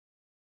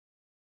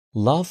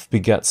Love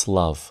begets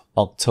love,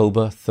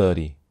 October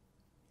 30.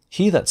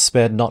 He that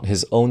spared not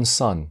his own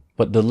son,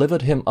 but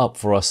delivered him up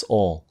for us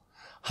all,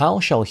 how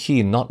shall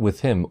he not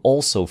with him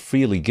also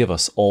freely give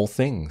us all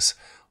things?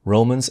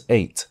 Romans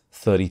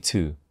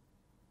 8:32.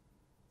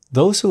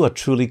 Those who are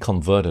truly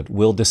converted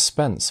will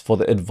dispense for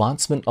the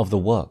advancement of the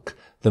work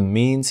the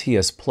means he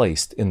has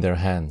placed in their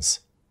hands.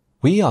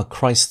 We are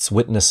Christ's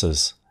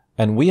witnesses,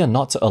 and we are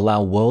not to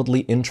allow worldly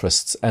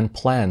interests and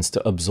plans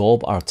to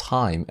absorb our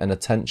time and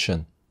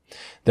attention.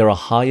 There are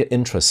higher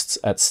interests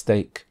at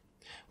stake.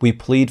 We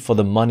plead for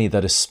the money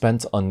that is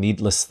spent on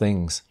needless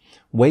things.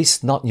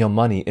 Waste not your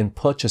money in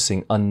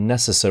purchasing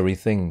unnecessary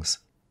things.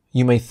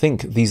 You may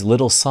think these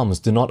little sums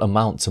do not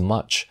amount to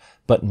much,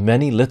 but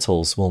many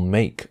littles will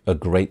make a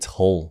great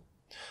whole.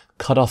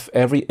 Cut off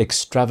every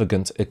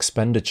extravagant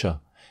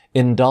expenditure.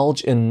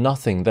 Indulge in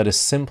nothing that is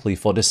simply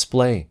for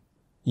display.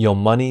 Your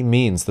money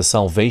means the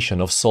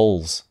salvation of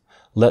souls.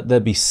 Let there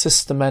be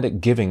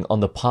systematic giving on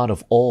the part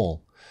of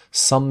all.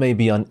 Some may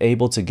be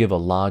unable to give a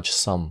large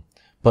sum,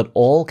 but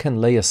all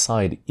can lay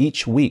aside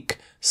each week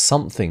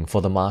something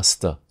for the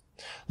Master.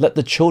 Let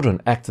the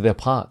children act their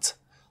part.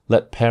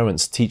 Let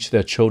parents teach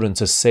their children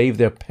to save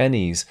their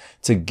pennies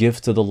to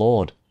give to the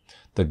Lord.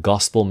 The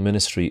gospel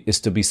ministry is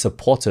to be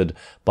supported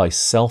by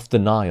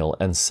self-denial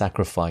and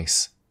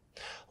sacrifice.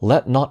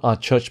 Let not our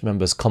church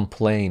members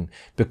complain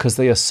because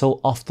they are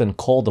so often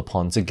called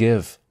upon to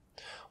give.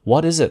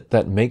 What is it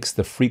that makes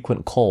the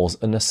frequent calls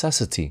a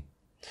necessity?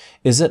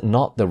 Is it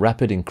not the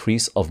rapid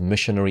increase of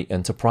missionary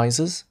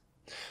enterprises?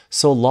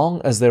 So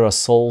long as there are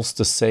souls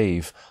to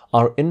save,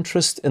 our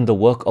interest in the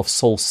work of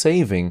soul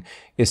saving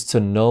is to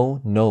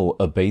know no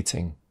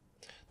abating.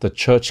 The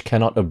church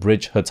cannot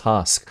abridge her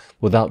task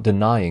without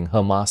denying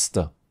her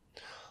Master.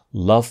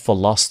 Love for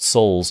lost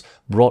souls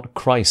brought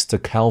Christ to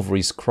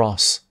Calvary's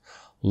cross.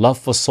 Love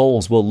for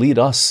souls will lead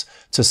us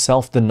to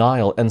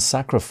self-denial and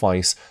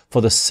sacrifice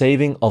for the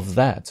saving of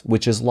that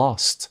which is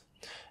lost.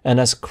 And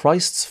as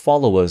Christ's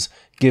followers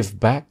give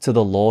back to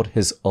the Lord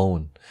His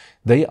own,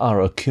 they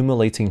are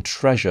accumulating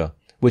treasure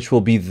which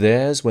will be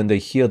theirs when they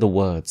hear the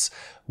words,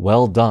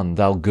 "Well done,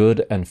 thou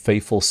good and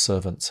faithful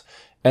servant.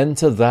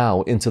 Enter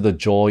thou into the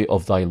joy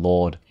of thy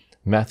Lord."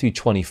 Matthew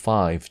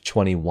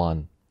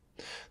 25:21.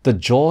 The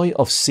joy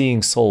of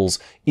seeing souls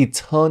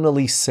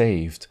eternally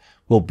saved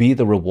will be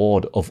the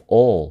reward of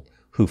all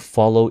who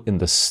follow in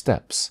the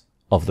steps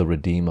of the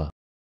Redeemer.